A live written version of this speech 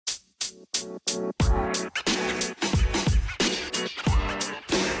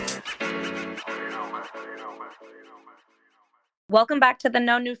Welcome back to the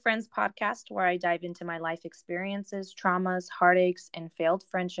No New Friends podcast, where I dive into my life experiences, traumas, heartaches, and failed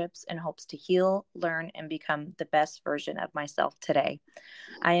friendships in hopes to heal, learn, and become the best version of myself today.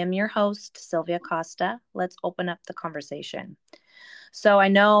 I am your host, Sylvia Costa. Let's open up the conversation. So I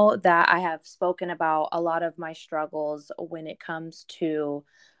know that I have spoken about a lot of my struggles when it comes to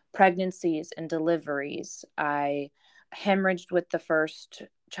pregnancies and deliveries. I hemorrhaged with the first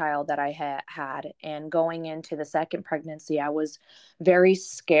child that I had, and going into the second pregnancy, I was very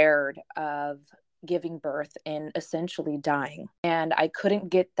scared of giving birth and essentially dying. And I couldn't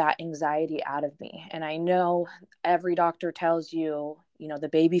get that anxiety out of me. And I know every doctor tells you, the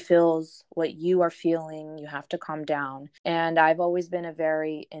baby feels what you are feeling. You have to calm down. And I've always been a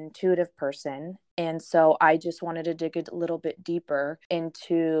very intuitive person. And so I just wanted to dig a little bit deeper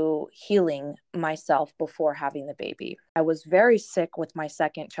into healing myself before having the baby. I was very sick with my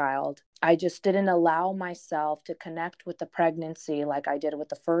second child. I just didn't allow myself to connect with the pregnancy like I did with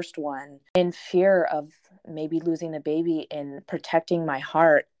the first one, in fear of maybe losing the baby and protecting my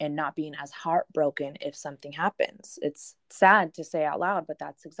heart and not being as heartbroken if something happens. It's sad to say out loud, but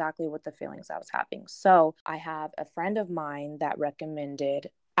that's exactly what the feelings I was having. So I have a friend of mine that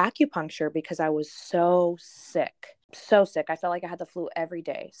recommended acupuncture because I was so sick. So sick. I felt like I had the flu every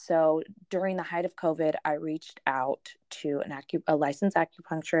day. So during the height of COVID, I reached out to a licensed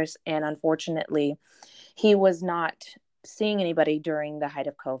acupuncturist, and unfortunately, he was not seeing anybody during the height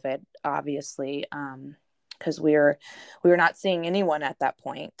of COVID, obviously, because we were not seeing anyone at that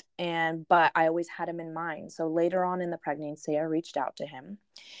point. But I always had him in mind. So later on in the pregnancy, I reached out to him,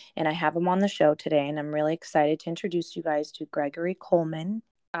 and I have him on the show today, and I'm really excited to introduce you guys to Gregory Coleman.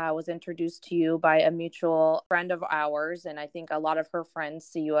 I was introduced to you by a mutual friend of ours, and I think a lot of her friends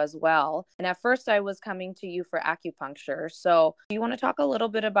see you as well. And at first, I was coming to you for acupuncture. So do you want to talk a little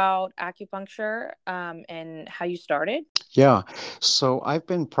bit about acupuncture and how you started? Yeah, so I've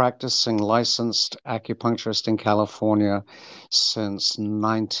been practicing licensed acupuncturist in California since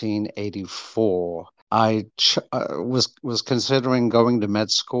 1984. I was considering going to med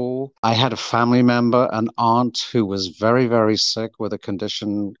school. I had a family member, an aunt, who was very, very sick with a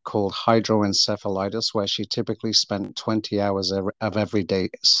condition called hydroencephalitis, where she typically spent 20 hours of every day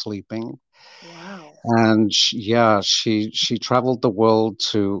sleeping. Wow. And she traveled the world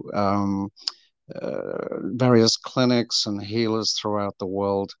to various clinics and healers throughout the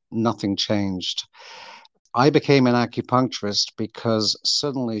world. Nothing changed. I became an acupuncturist because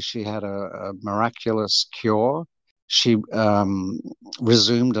suddenly she had a miraculous cure. She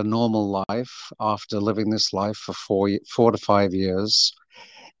resumed a normal life after living this life for 4 to 5 years.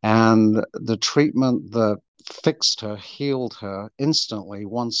 And the treatment that fixed her, healed her instantly,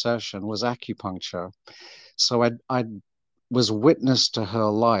 one session, was acupuncture. So I was witness to her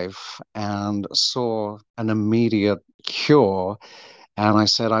life and saw an immediate cure. And I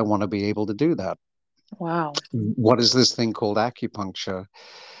said, I want to be able to do that. Wow. What is this thing called acupuncture?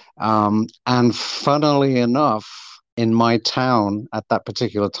 And funnily enough, in my town at that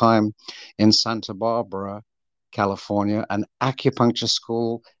particular time in Santa Barbara, California, an acupuncture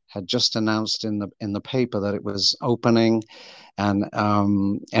school had just announced in the paper that it was opening and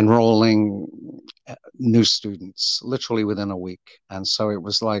enrolling new students literally within a week. And so it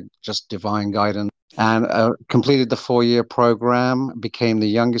was like just divine guidance. And completed the 4-year program, became the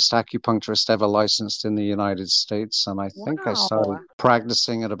youngest acupuncturist ever licensed in the United States. And I think I started Wow.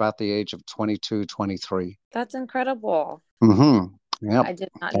 practicing at about the age of 22, 23. That's incredible. Yep. I did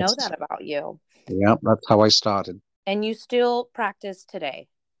not know that about you. That's how I started. And you still practice today?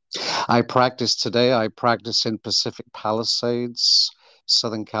 I practice today. I practice in Pacific Palisades,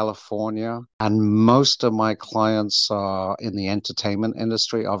 Southern California, and most of my clients are in the entertainment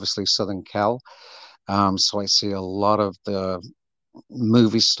industry, obviously Southern Cal. So I see a lot of the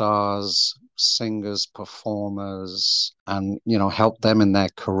movie stars, singers, performers, and help them in their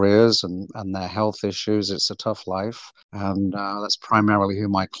careers and their health issues. It's a tough life, and that's primarily who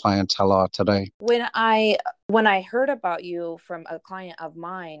my clientele are today. When I heard about you from a client of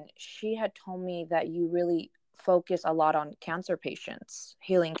mine, she had told me that you really focus a lot on cancer patients,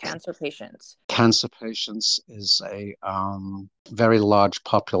 healing cancer patients. Cancer patients is a very large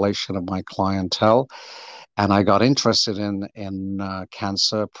population of my clientele. And I got interested in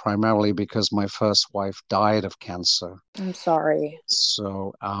cancer primarily because my first wife died of cancer. I'm sorry.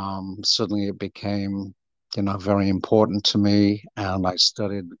 So suddenly it became, very important to me. And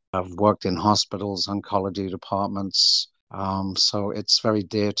I've worked in hospitals, oncology departments, So it's very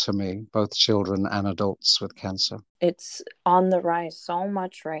dear to me, both children and adults with cancer. It's on the rise so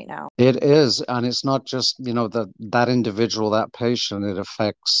much right now. It is, and it's not just, that individual, that patient, it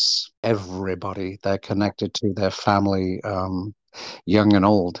affects everybody. They're connected to their family, young and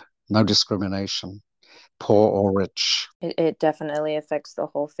old, no discrimination, poor or rich. It definitely affects the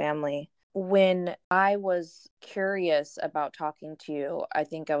whole family. When I was curious about talking to you, I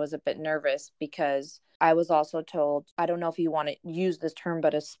think I was a bit nervous because I was also told, I don't know if you want to use this term,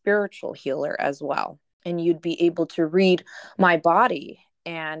 but a spiritual healer as well. And you'd be able to read my body.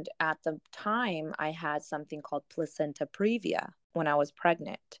 And at the time, I had something called placenta previa when I was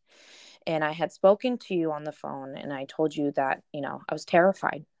pregnant. And I had spoken to you on the phone and I told you that, I was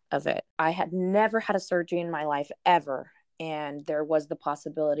terrified of it. I had never had a surgery in my life ever. And there was the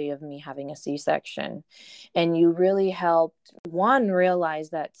possibility of me having a C-section. And you really helped one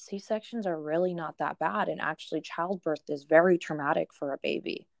realize that C-sections are really not that bad. And actually, childbirth is very traumatic for a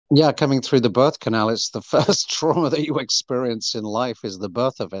baby. Yeah, coming through the birth canal, it's the first trauma that you experience in life is the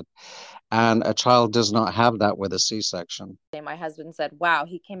birth of it. And a child does not have that with a C-section. My husband said, wow,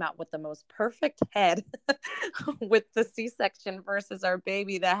 he came out with the most perfect head with the C-section versus our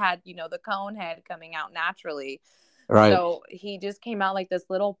baby that had, the cone head coming out naturally. Right. So he just came out like this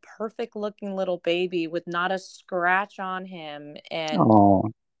little perfect looking little baby with not a scratch on him. And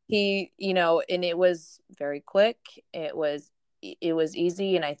Oh, he, and it was very quick. It was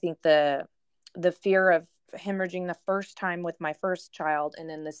easy. And I think the fear of hemorrhaging the first time with my first child and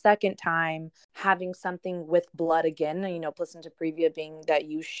then the second time having something with blood again, placenta previa being that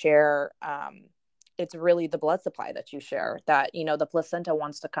you share, it's really the blood supply that you share, that the placenta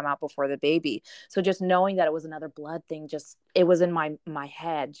wants to come out before the baby. So just knowing that it was another blood thing, just it was in my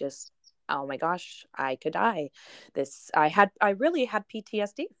head, just oh my gosh, I could die. I really had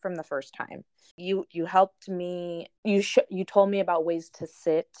PTSD from the first time. You helped me. You told me about ways to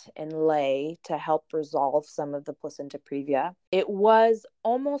sit and lay to help resolve some of the placenta previa. It was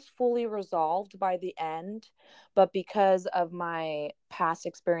almost fully resolved by the end, but because of my past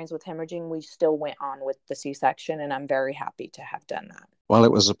experience with hemorrhaging, we still went on with the C-section, and I'm very happy to have done that. well,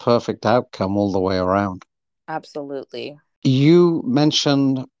 it was a perfect outcome all the way around. Absolutely. You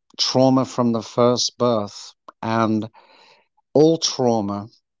mentioned trauma from the first birth, and all trauma,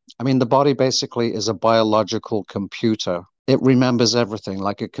 I mean, the body basically is a biological computer. It remembers everything,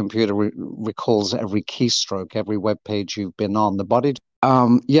 like a computer recalls every keystroke, every web page you've been on. The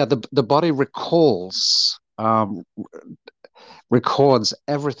body recalls, records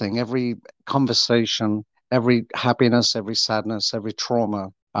everything, every conversation, every happiness, every sadness, every trauma.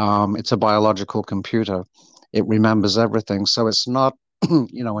 It's a biological computer. It remembers everything. So it's not,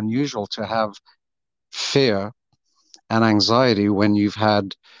 unusual to have fear and anxiety when you've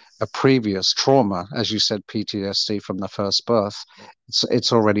had a previous trauma, as you said, PTSD from the first birth.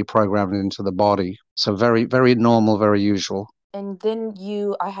 It's already programmed into the body. So very, very normal, very usual. And then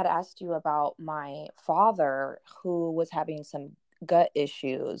I had asked you about my father who was having some gut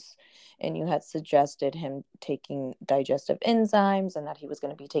issues, and you had suggested him taking digestive enzymes and that he was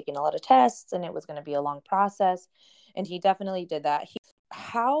going to be taking a lot of tests and it was going to be a long process. And he definitely did that.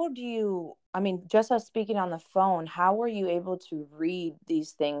 How do you, I mean, just us speaking on the phone, how were you able to read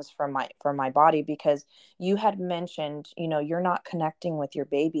these things from my body? Because you had mentioned, you're not connecting with your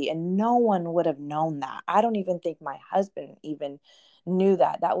baby, and no one would have known that. I don't even think my husband even knew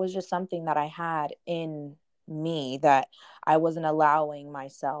that. That was just something that I had in me, that I wasn't allowing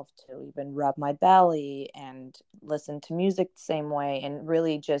myself to even rub my belly and listen to music the same way and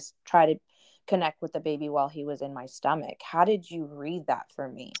really just try to connect with the baby while he was in my stomach. How did you read that for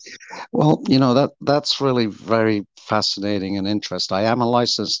me? Well, that's really very fascinating and interesting. I am a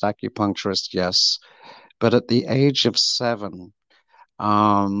licensed acupuncturist, yes, but at the age of 7,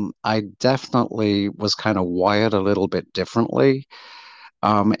 I definitely was kind of wired a little bit differently,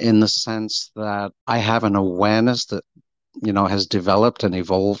 in the sense that I have an awareness that, has developed and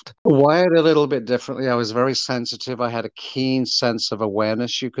evolved. Wired a little bit differently. I was very sensitive. I had a keen sense of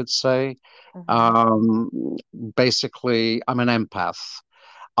awareness, you could say. Mm-hmm. Um, Basically, I'm an empath.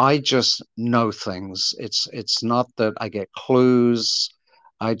 I just know things. It's not that I get clues.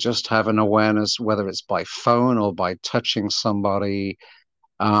 I just have an awareness, whether it's by phone or by touching somebody,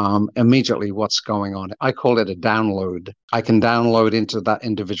 immediately what's going on. I call it a download. I can download into that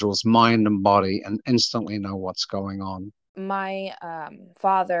individual's mind and body and instantly know what's going on. My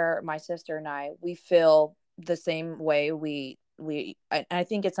father, my sister, and I, we feel the same way. I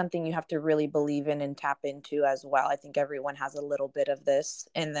think it's something you have to really believe in and tap into as well. I think everyone has a little bit of this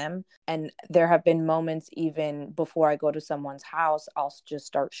in them. And there have been moments even before I go to someone's house, I'll just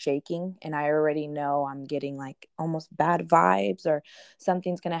start shaking and I already know I'm getting like almost bad vibes or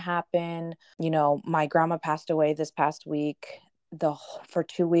something's going to happen. My grandma passed away this past week. For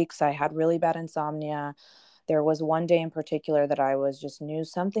 2 weeks, I had really bad insomnia. There was one day in particular that I was just knew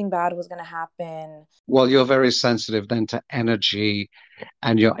something bad was going to happen. Well, you're very sensitive then to energy,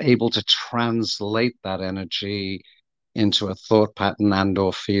 and you're able to translate that energy into a thought pattern and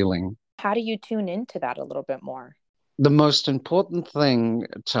or feeling. How do you tune into that a little bit more? The most important thing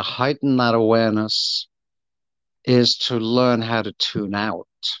to heighten that awareness is to learn how to tune out.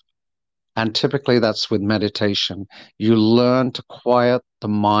 And typically that's with meditation. You learn to quiet the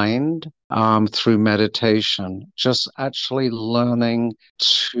mind through meditation, just actually learning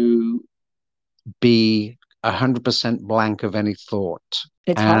to be 100% blank of any thought.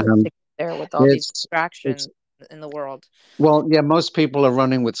 It's hard to And get there with all these it's distractions in the world. well, yeah, most people are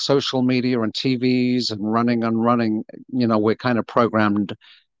running with social media and TVs and running and running. We're kind of programmed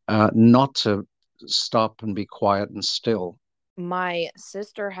not to stop and be quiet and still. My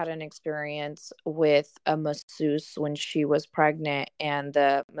sister had an experience with a masseuse when she was pregnant, and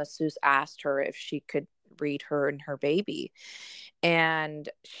the masseuse asked her if she could read her and her baby. And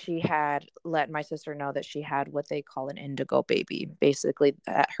she had let my sister know that she had what they call an indigo baby, basically,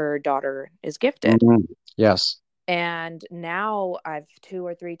 that her daughter is gifted. Mhm. Yes. And now I've 2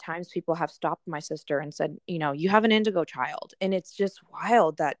 or 3 times people have stopped my sister and said, you have an indigo child. And it's just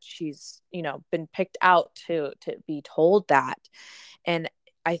wild that she's, been picked out to be told that. And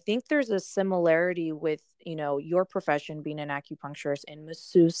I think there's a similarity with, your profession being an acupuncturist and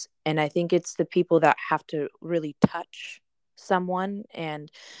masseuse. And I think it's the people that have to really touch someone.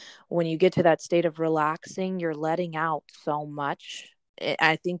 And when you get to that state of relaxing, you're letting out so much.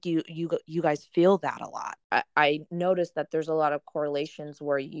 I think you guys feel that a lot. I noticed that there's a lot of correlations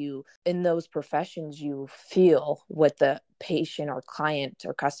where you, in those professions, you feel what the patient or client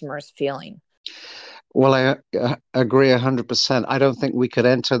or customer is feeling. Well, I agree 100%. I don't think we could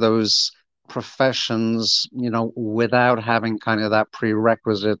enter those professions, without having kind of that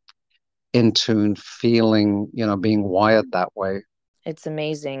prerequisite in tune feeling, being wired that way. It's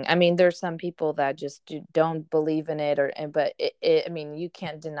amazing. I mean, there's some people that just don't believe in it, but I mean, you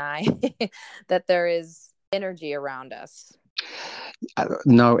can't deny that there is energy around us.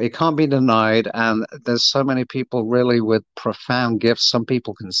 No, it can't be denied. And there's so many people really with profound gifts. Some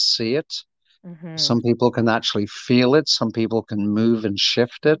people can see it. Hmm. Some people can actually feel it. Some people can move and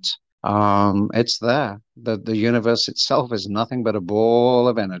shift it. It's there. The universe itself is nothing but a ball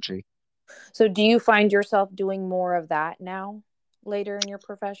of energy. So, do you find yourself doing more of that now, later in your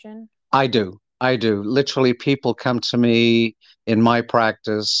profession? I do. I do. Literally, people come to me in my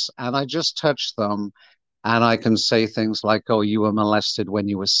practice and I just touch them and I can say things like, oh, you were molested when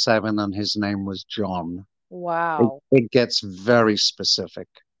you were 7 and his name was John. It, Wow. it gets very specific.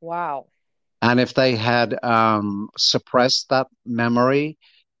 Wow. And if they had suppressed that memory,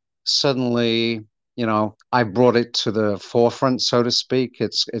 suddenly, I brought it to the forefront, so to speak.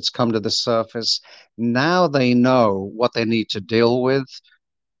 It's come to the surface. Now they know what they need to deal with,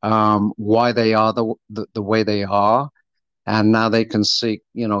 why they are the way they are, and now they can seek,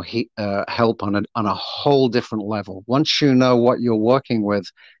 help on a whole different level. Once you know what you're working with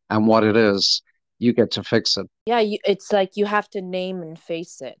and what it is, you get to fix it. Yeah, it's like you have to name and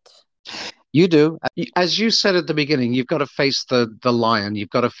face it. You do. As you said at the beginning, you've got to face the lion.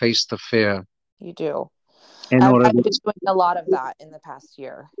 You've got to face the fear You do. in I've, order I've been to. doing a lot of that in the past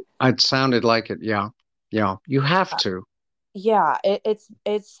year. It sounded like it. Yeah. Yeah. You have Uh, to. yeah,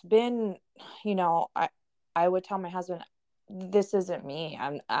 it's been, I would tell my husband, this isn't me.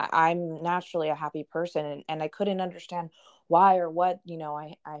 I'm naturally a happy person, and I couldn't understand why or what.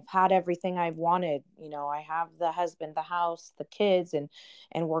 I've had everything I've wanted. I have the husband, the house, the kids, and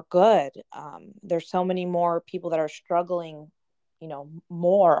we're good. There's so many more people that are struggling,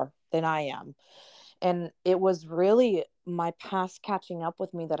 more than I am. And it was really my past catching up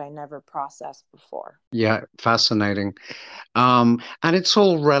with me that I never processed before. Yeah. Fascinating. And it's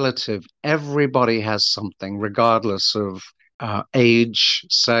all relative. Everybody has something, regardless of age,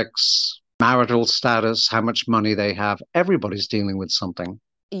 sex, marital status, how much money they have. Everybody's dealing with something.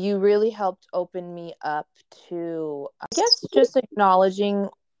 You really helped open me up to, I guess, just acknowledging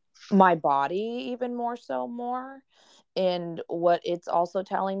my body even more and what it's also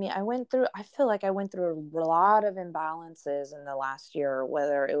telling me. I feel like I went through a lot of imbalances in the last year,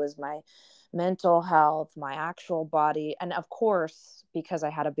 whether it was my mental health, my actual body, and of course because I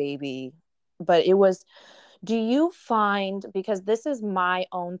had a baby. But it was Do you find, because this is my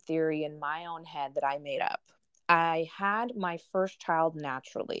own theory in my own head that I made up, I had my first child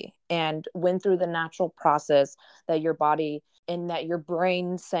naturally and went through the natural process that your body and that your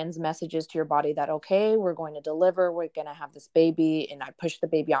brain sends messages to your body that, okay, we're going to deliver, we're going to have this baby. And I pushed the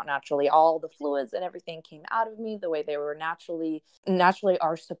baby out naturally. All the fluids and everything came out of me the way they were naturally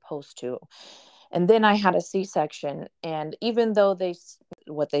are supposed to. And then I had a C-section. And even though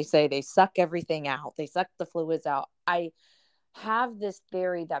what they say, they suck everything out, they suck the fluids out. I have this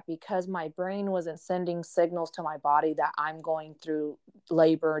theory that because my brain wasn't sending signals to my body that I'm going through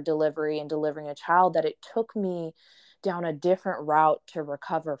labor, delivery, and delivering a child, that it took me down a different route to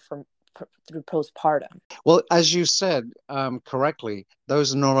recover from through postpartum. Well, as you said correctly,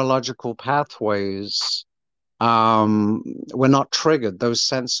 those neurological pathways um, were not triggered. Those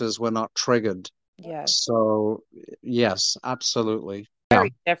sensors were not triggered. Yes. So, yes, absolutely. Yeah.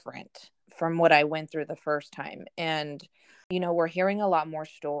 Very different from what I went through the first time. And, we're hearing a lot more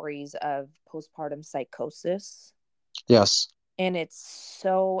stories of postpartum psychosis. Yes. And it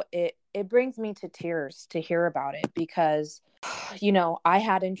brings me to tears to hear about it because I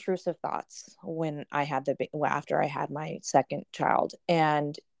had intrusive thoughts when after I had my second child.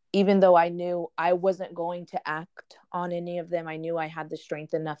 And even though I knew I wasn't going to act on any of them, I knew I had the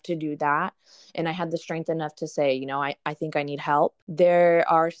strength enough to do that. And I had the strength enough to say, I think I need help. There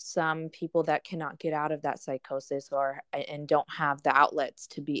are some people that cannot get out of that psychosis and don't have the outlets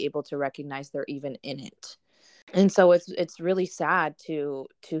to be able to recognize they're even in it. And so it's really sad to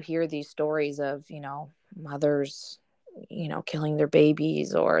hear these stories of mothers killing their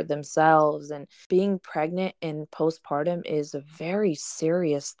babies or themselves. And being pregnant and postpartum is a very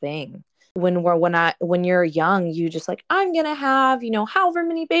serious thing. When you're young, you just like, I'm gonna have however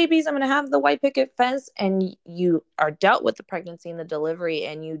many babies, I'm gonna have the white picket fence, and you are dealt with the pregnancy and the delivery,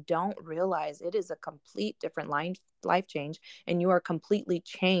 and you don't realize it is a complete different life change, and you are completely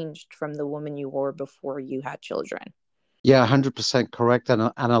changed from the woman you were before you had children. Yeah, 100% correct.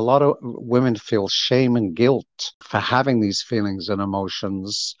 And a lot of women feel shame and guilt for having these feelings and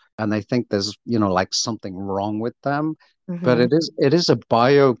emotions, and they think there's, like something wrong with them. But Mm-hmm. it is a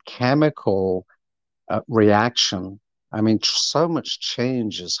biochemical reaction. I mean, so much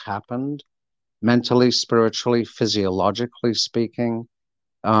change has happened mentally, spiritually, physiologically speaking.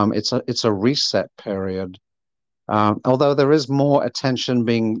 It's a reset period. Although there is more attention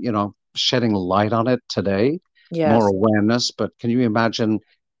being, shedding light on it today, more Yes. awareness. But can you imagine,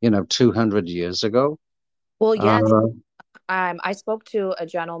 200 years ago? Well, Uh, yes. I spoke to a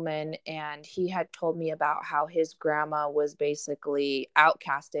gentleman, and he had told me about how his grandma was basically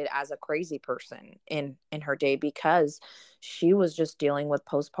outcasted as a crazy person in her day because she was just dealing with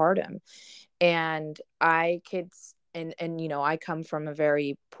postpartum. And I kids and I come from a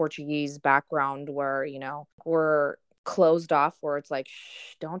very Portuguese background where we're closed off, where it's like,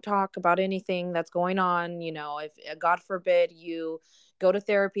 shh, don't talk about anything that's going on. If God forbid you go to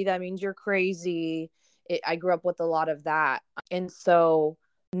therapy, that means you're crazy. I grew up with a lot of that. And so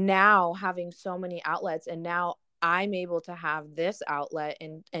now having so many outlets, and now I'm able to have this outlet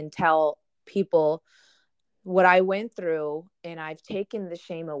and tell people what I went through, and I've taken the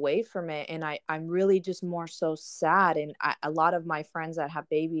shame away from it. And I'm really just more so sad. And a lot of my friends that have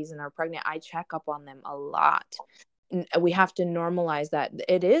babies and are pregnant, I check up on them a lot. We have to normalize that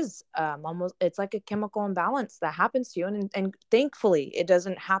it is almost, it's like a chemical imbalance that happens to you. And thankfully it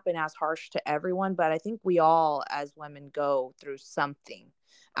doesn't happen as harsh to everyone, but I think we all as women go through something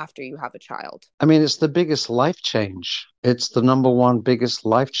after you have a child. I mean, it's the biggest life change. It's the number one biggest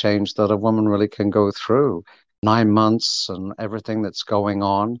life change that a woman really can go through. 9 months and everything that's going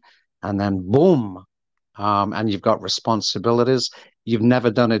on, and then boom, and you've got responsibilities. You've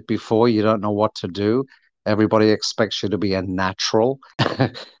never done it before. You don't know what to do. Everybody expects you to be a natural.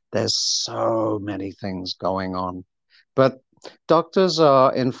 There's so many things going on. But doctors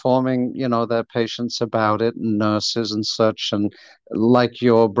are informing, their patients about it, and nurses and such, and like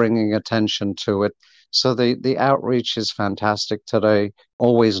you're bringing attention to it. So the outreach is fantastic today.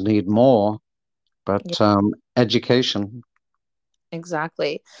 Always need more, Yeah, but education.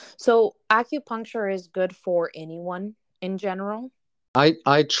 exactly. So acupuncture is good for anyone in general.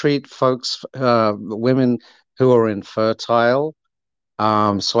 I treat folks, women who are infertile.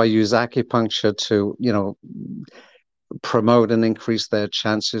 So I use acupuncture to, promote and increase their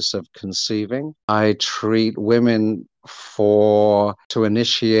chances of conceiving. I treat women for to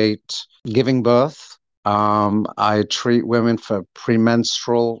initiate giving birth. I treat women for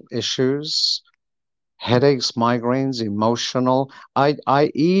premenstrual issues, headaches, migraines, emotional.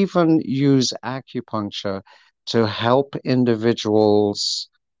 I even use acupuncture to help individuals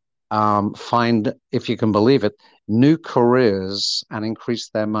find, if you can believe it, new careers and increase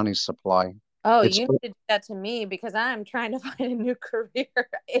their money supply. Oh, It's you need to do that to me because I'm trying to find a new career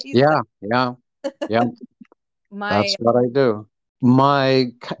ASAP. yeah, yeah, yeah. My That's what I do. My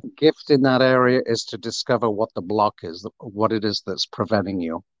gift in that area is to discover what the block is, what it is that's preventing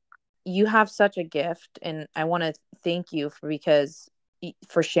you. You have such a gift, and I want to thank you for because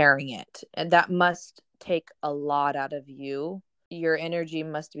for sharing it. And that must take a lot out of you. Your energy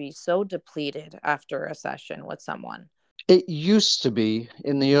must be so depleted after a session with someone. It used to be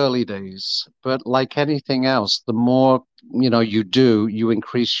in the early days, but like anything else, the more you do, you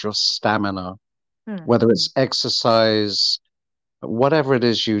increase your stamina, Hmm. whether it's exercise, whatever it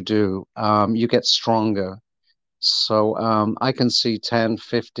is you do, you get stronger. So I can see 10,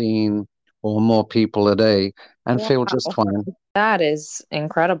 15, or more people a day and Wow, feel just fine. that is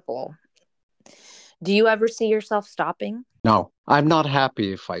incredible. Do you ever see yourself stopping? No, I'm not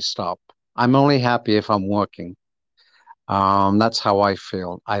happy if I stop. I'm only happy if I'm working. That's how I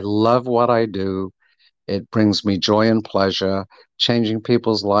feel. I love what I do. It brings me joy and pleasure, changing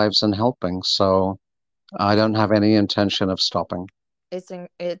people's lives and helping. So I don't have any intention of stopping.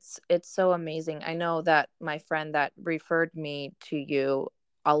 It's so amazing. I know that my friend that referred me to you,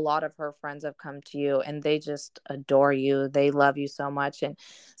 a lot of her friends have come to you and they just adore you. They love you so much. And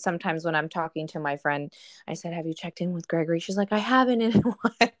sometimes when I'm talking to my friend, I said, "Have you checked in with Gregory?" She's like, "I haven't in a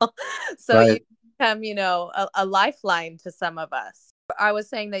while." So you Right. become, a lifeline to some of us. I was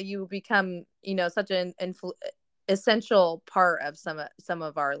saying that you become, such an essential part of some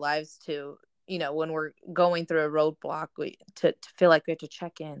of our lives too, when we're going through a roadblock, to feel like we have to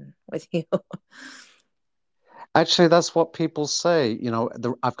check in with you. Actually, that's what people say.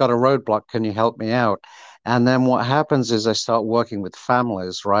 I've got a roadblock. Can you help me out? And then what happens is I start working with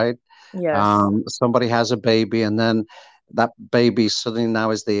families, right? Yes. Somebody has a baby, and then that baby suddenly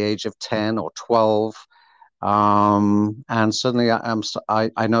now is the age of 10 or 12. And suddenly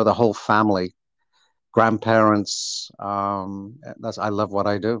I know the whole family, grandparents. I love what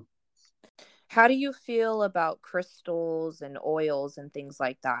I do. How do you feel about crystals and oils and things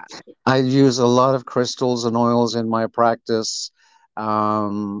like that? I use a lot of crystals and oils in my practice.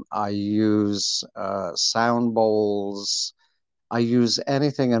 I use sound bowls. I use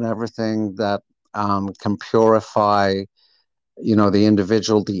anything and everything that can purify, the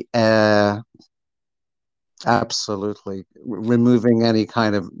individual, the air. Absolutely. Removing any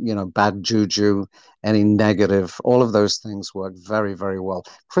kind of, bad juju, any negative, all of those things work very, very well.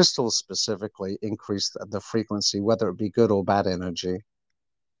 Crystals specifically increase the frequency, whether it be good or bad energy.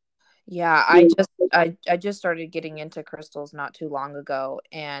 Yeah, I just started getting into crystals not too long ago,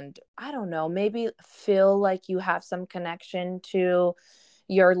 and I don't know, maybe feel like you have some connection to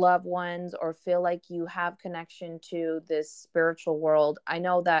your loved ones or feel like you have connection to this spiritual world. I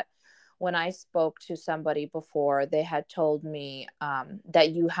know that when I spoke to somebody before, they had told me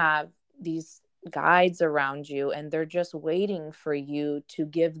that you have these guides around you and they're just waiting for you to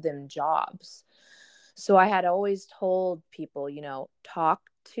give them jobs. So I had always told people, talk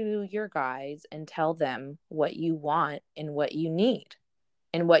to your guides and tell them what you want and what you need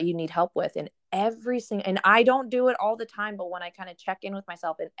help with. And every single, and I don't do it all the time, but when I kind of check in with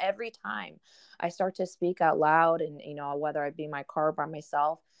myself, and every time I start to speak out loud, and, whether I be in my car by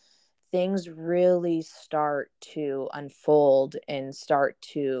myself, things really start to unfold and start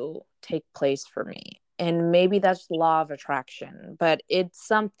to take place for me. And maybe that's law of attraction, but it's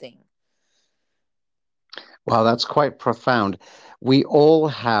something. Wow, that's quite profound. We all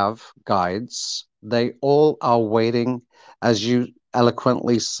have guides. They all are waiting, as you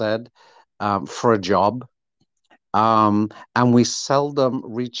eloquently said, for a job. And we seldom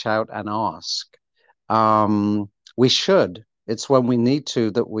reach out and ask. We should. It's when we need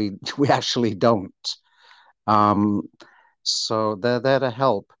to that we we actually don't. Um, so they're there to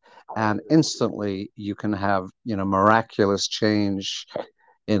help, and instantly you can have, miraculous change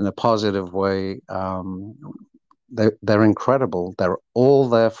in a positive way. They're incredible. They're all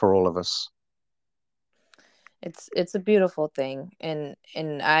there for all of us. It's a beautiful thing, and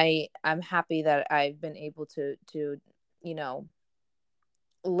I'm happy that I've been able to you know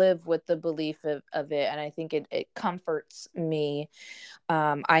live with the belief of it, and I think it comforts me.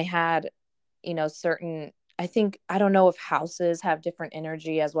 I had, certain, I think, I don't know if houses have different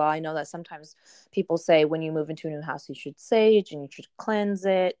energy as well. I know that sometimes people say when you move into a new house you should sage and you should cleanse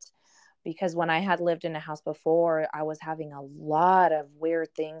it, because when I had lived in a house before, I was having a lot of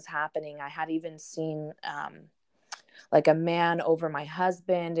weird things happening. I had even seen like a man over my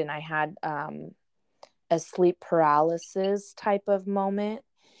husband, and I had a sleep paralysis type of moment,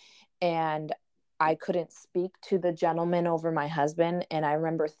 and I couldn't speak to the gentleman over my husband. And I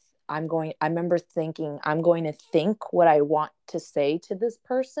remember I remember thinking, I'm going to think what I want to say to this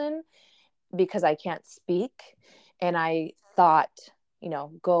person because I can't speak. And I thought,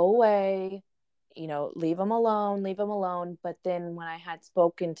 go away, leave them alone, leave them alone. But then when I had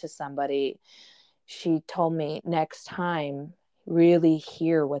spoken to somebody, she told me next time, really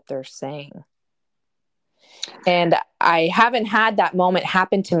hear what they're saying. And I haven't had that moment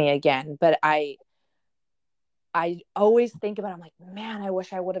happen to me again, but I always think about it, I'm like, man, I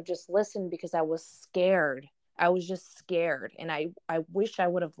wish I would have just listened because I was scared. I was just scared and I wish I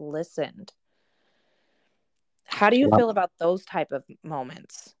would have listened. How do you Well, feel about those type of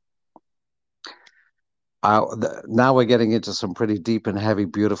moments? now we're getting into some pretty deep and heavy,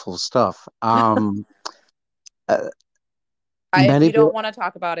 beautiful stuff. Uh, If many you don't bu- want to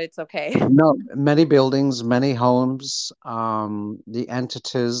talk about it, it's okay. no, many buildings, many homes, the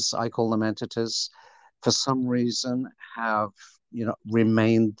entities, I call them entities, for some reason have,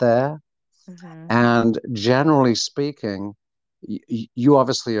 remained there. Hmm. And generally speaking, you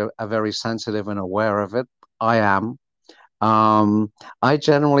obviously are very sensitive and aware of it. I am. I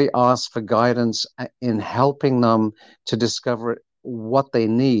generally ask for guidance in helping them to discover what they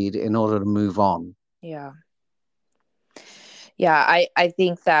need in order to move on. Yeah. Yeah, I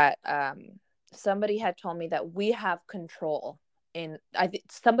think that somebody had told me that we have control. And I think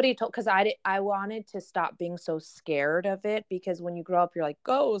somebody told, because I wanted to stop being so scared of it, because when you grow up, you're like,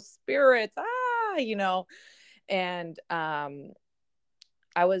 ghosts, spirits, and I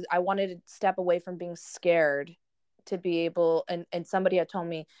wanted to step away from being scared to be able, and somebody had told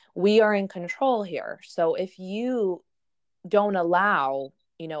me we are in control here. So if you don't allow,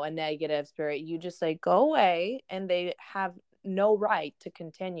 a negative spirit, you just say go away, and they have no right to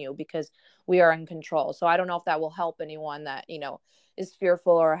continue because we are in control. So I don't know if that will help anyone that, is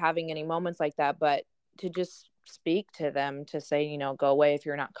fearful or having any moments like that, but to just speak to them to say, go away if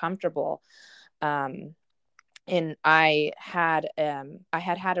you're not comfortable. um and I had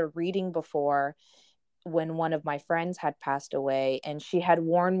a reading before when one of my friends had passed away, and she had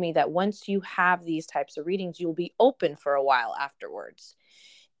warned me that once you have these types of readings, you'll be open for a while afterwards.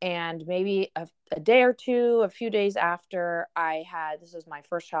 And maybe a day or two, a few days after this was my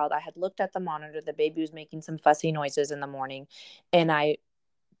first child, I had looked at the monitor. The baby was making some fussy noises in the morning, and I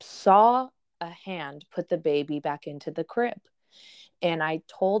saw a hand put the baby back into the crib. And I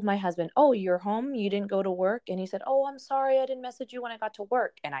told my husband, "Oh, you're home? You didn't go to work?" And he said, "Oh, I'm sorry. I didn't message you when I got to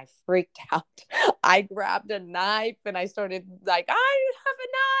work." And I freaked out. I grabbed a knife and I started like, "I have a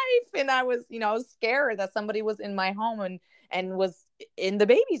knife." And I was, I was scared that somebody was in my home and was in the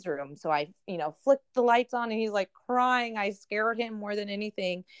baby's room. So I, flicked the lights on and he's like crying. I scared him more than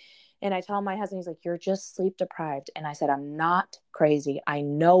anything. And I tell my husband, he's like, "You're just sleep deprived." And I said, "I'm not crazy. I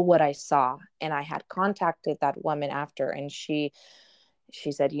know what I saw." And I had contacted that woman after, and she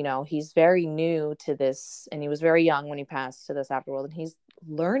said, he's very new to this, and he was very young when he passed to this afterworld, and he's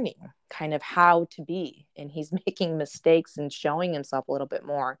learning kind of how to be, and he's making mistakes and showing himself a little bit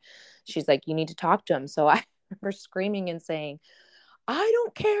more. She's like, "You need to talk to him." So I remember screaming and saying, "I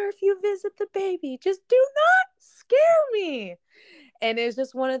don't care if you visit the baby, just do not scare me." And it's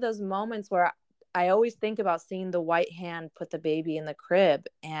just one of those moments where I always think about seeing the white hand put the baby in the crib,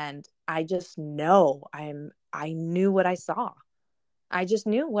 and I just know I knew what I saw. I just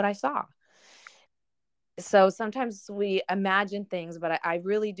knew what I saw. So sometimes we imagine things, but I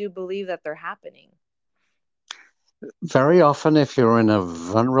really do believe that they're happening. Very often, if you're in a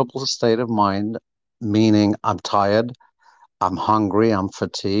vulnerable state of mind, meaning I'm tired, I'm hungry, I'm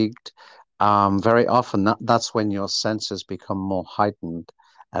fatigued, very often that's when your senses become more heightened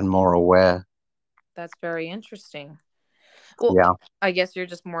and Yeah, more aware. that's very interesting. Well, Yeah, I guess you're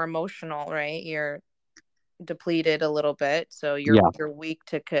just more emotional, right? You're depleted a little bit, so you're yeah, you're weak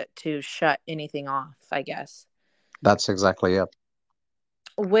to shut anything off, I guess. that's exactly it.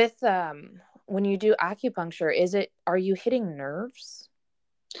 With when you do acupuncture, are you hitting nerves?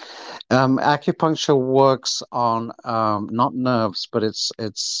 Acupuncture works on not nerves, but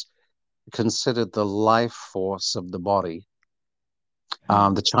it's considered the life force of the body.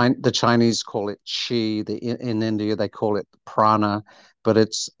 Hmm. The Chinese call it qi. In India they call it prana, but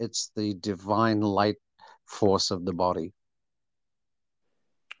it's the divine light force of the body,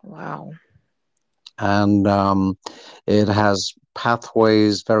 Wow. and it has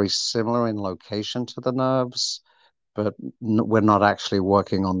pathways very similar in location to the nerves, but we're not actually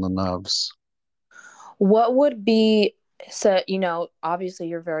working on the nerves. What would be, so, obviously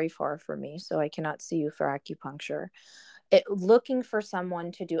you're very far from me, so I cannot see you for acupuncture. Looking for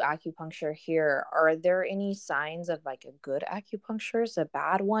someone to do acupuncture here, are there any signs of like a good acupuncturist, a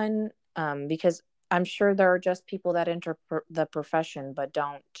bad one? Because I'm sure there are just people that enter the profession but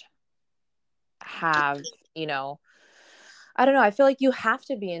don't. have, you know, I don't know. I feel like you have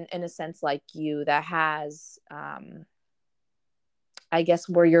to be in a sense like you that has, I guess,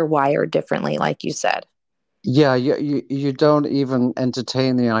 where you're wired differently, like you said. Yeah, you don't even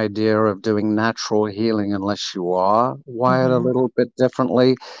entertain the idea of doing natural healing unless you are wired a Hmm. little bit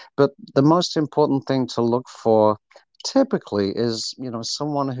differently. But the most important thing to look for typically is,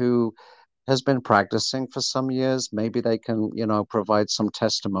 someone who has been practicing for some years. Maybe they can, provide some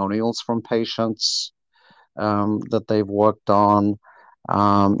testimonials from patients that they've worked on.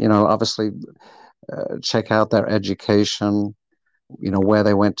 Obviously, check out their education, where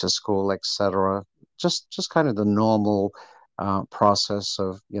they went to school, etc. Just kind of the normal process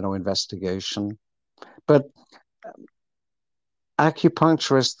of, investigation. But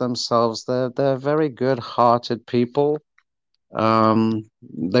acupuncturists themselves, they're very good-hearted people.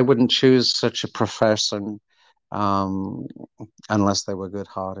 They wouldn't choose such a profession um, unless they were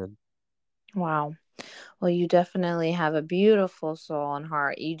good-hearted. Wow. Well, you definitely have a beautiful soul and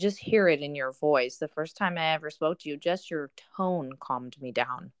heart. You just hear it in your voice. The first time I ever spoke to you, just your tone calmed me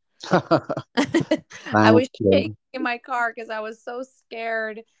down. Like I Thank was shaking you. in my car because I was so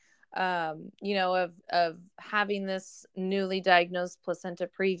scared, of having this newly diagnosed placenta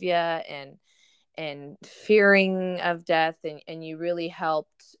previa and fearing of death, and you really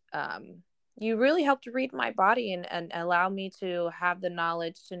helped read my body and allow me to have the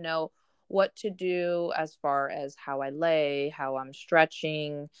knowledge to know what to do as far as how I lay, how I'm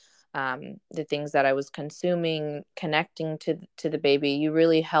stretching, the things that I was consuming, connecting to the baby. You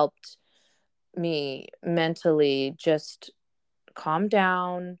really helped me mentally just calm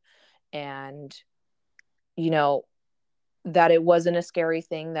down, and you know that it wasn't a scary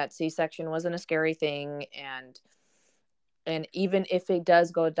thing, that C-section wasn't a scary thing, and even if it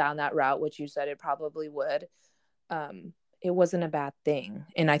does go down that route, which you said it probably would, um it wasn't a bad thing.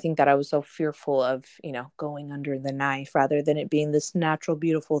 And I think that I was so fearful of, going under the knife rather than it being this natural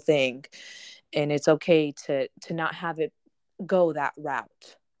beautiful thing. And it's okay to not have it go that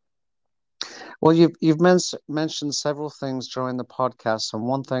route. Well, you've mentioned several things during the podcast, and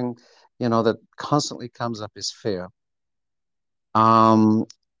one thing, that constantly comes up is fear. Um,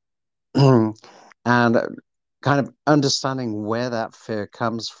 and kind of understanding where that fear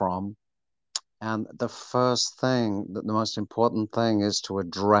comes from. And the first thing, the most important thing is to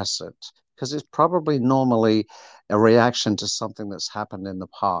address it because it's probably normally a reaction to something that's happened in the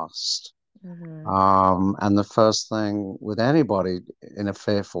past. Mm-hmm. And the first thing with anybody in a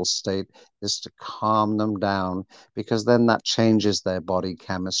fearful state is to calm them down because then that changes their body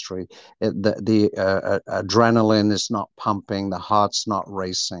chemistry. The adrenaline is not pumping, the heart's not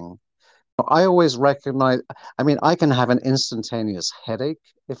racing. I always recognize, I mean, I can have an instantaneous headache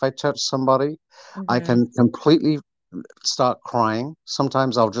if I touch somebody. I Mm-hmm. can completely start crying.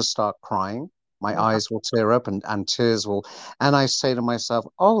 Sometimes I'll just start crying. My Wow. eyes will tear up and tears will, and I say to myself,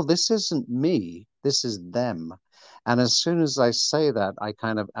 oh, this isn't me. This is them. And as soon as I say that, I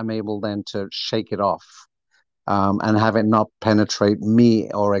kind of am able then to shake it off and have it not penetrate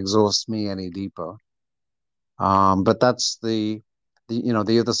me or exhaust me any deeper. But that's the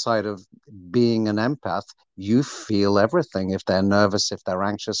other side of being an empath. You feel everything. If they're nervous, if they're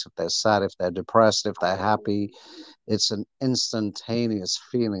anxious, if they're sad, if they're depressed, if they're happy, it's an instantaneous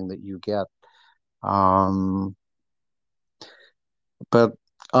feeling that you get. Um, but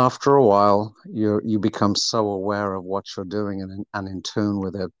after a while, you become so aware of what you're doing and in tune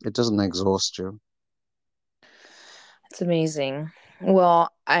with it. It doesn't exhaust you. It's amazing.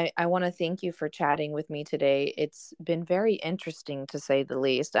 Well, I want to thank you for chatting with me today. It's been very interesting to say the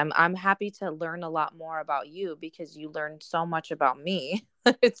least. I'm happy to learn a lot more about you because you learned so much about me.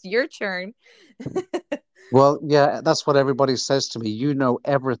 It's your turn. Well, yeah, that's what everybody says to me. You know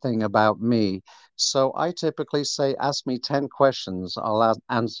everything about me. So I typically say, ask me 10 questions. I'll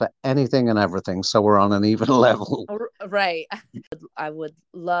answer anything and everything. So we're on an even level. Right. I would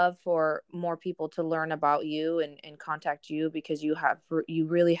love for more people to learn about you and contact you because you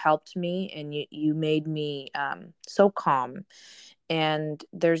really helped me, and you made me so calm. And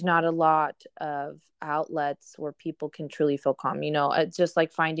there's not a lot of outlets where people can truly feel calm. It's just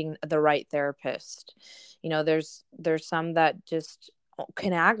like finding the right therapist. There's some that just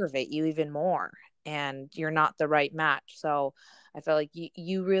can aggravate you even more, and you're not the right match. So I felt like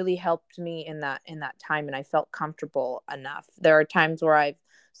you really helped me in that time, and I felt comfortable enough. There are times where I've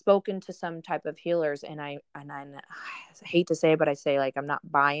spoken to some type of healers, and I hate to say it, but I say, like, I'm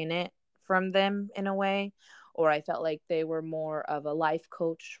not buying it from them in a way, or I felt like they were more of a life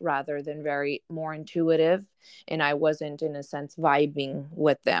coach rather than very more intuitive, and I wasn't in a sense vibing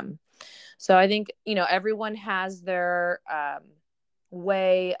with them. So I think, everyone has their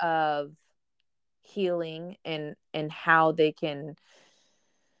way of healing and how they can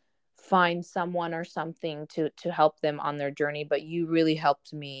find someone or something to help them on their journey, but you really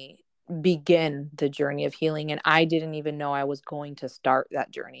helped me begin the journey of healing, and I didn't even know I was going to start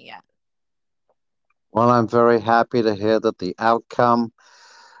that journey yet. Well, I'm very happy to hear that the outcome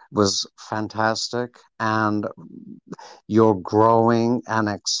was fantastic and you're growing and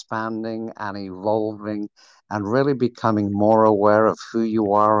expanding and evolving and really becoming more aware of who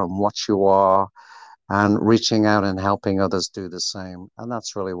you are and what you are and reaching out and helping others do the same. And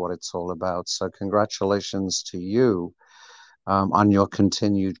that's really what it's all about. So, congratulations to you on your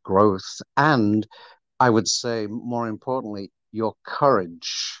continued growth. And I would say, more importantly, your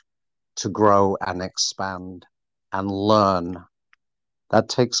courage to grow and expand and learn. That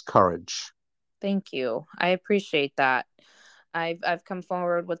takes courage. Thank you. I appreciate that. I've come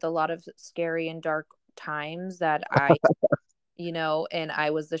forward with a lot of scary and dark times that and I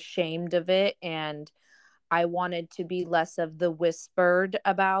was ashamed of it, and I wanted to be less of the whispered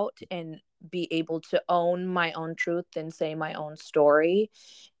about and be able to own my own truth and say my own story.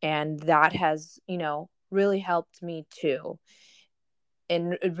 And that has, really helped me too.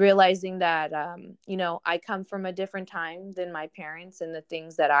 And realizing that, I come from a different time than my parents, and the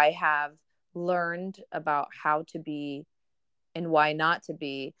things that I have learned about how to be and why not to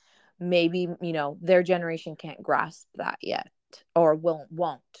be, maybe, their generation can't grasp that yet, or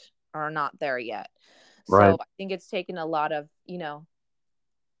won't, or are not there yet. So Right. I think it's taken a lot of,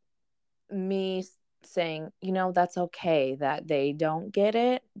 me saying, that's okay that they don't get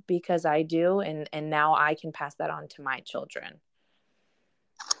it because I do. And now I can pass that on to my children.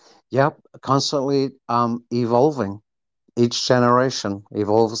 Yep. Constantly evolving. Each generation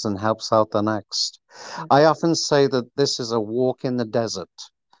evolves and helps out the next. I Exactly. often say that this is a walk in the desert.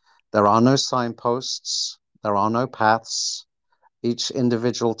 There are no signposts, there are no paths. Each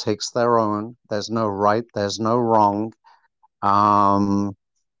individual takes their own. There's no right, there's no wrong. Um,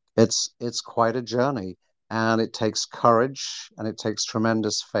 it's quite a journey, and it takes courage and it takes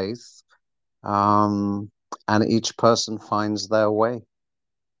tremendous faith. Um, and each person finds their way.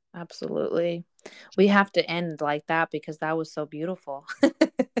 Absolutely. We have to end like that because that was so beautiful.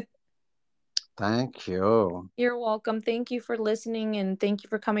 Thank you. You're welcome. Thank you for listening and thank you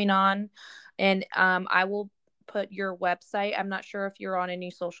for coming on. And I will put your website. I'm not sure if you're on any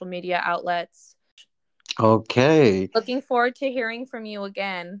social media outlets. Okay. Looking forward to hearing from you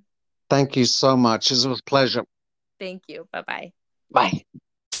again. Thank you so much. It was a pleasure. Thank you. Bye bye. Bye.